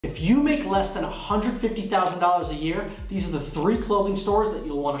If you make less than $150,000 a year, these are the 3 clothing stores that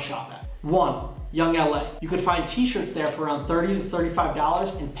you'll want to shop at. 1. Young LA. You could find t-shirts there for around $30 to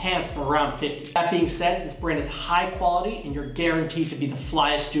 $35 and pants for around $50. That being said, this brand is high quality and you're guaranteed to be the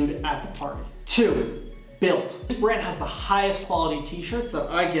flyest dude at the party. 2. Built. This brand has the highest quality t-shirts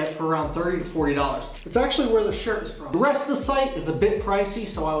that I get for around $30 to $40. It's actually where the shirt is from. The rest of the site is a bit pricey,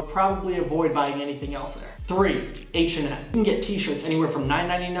 so I would probably avoid buying anything else there. 3. H&M. You can get t-shirts anywhere from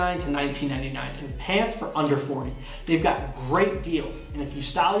 $9.99 to $19.99 and pants for under $40. They've got great deals, and if you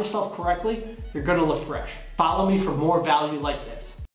style yourself correctly, you're gonna look fresh. Follow me for more value like this.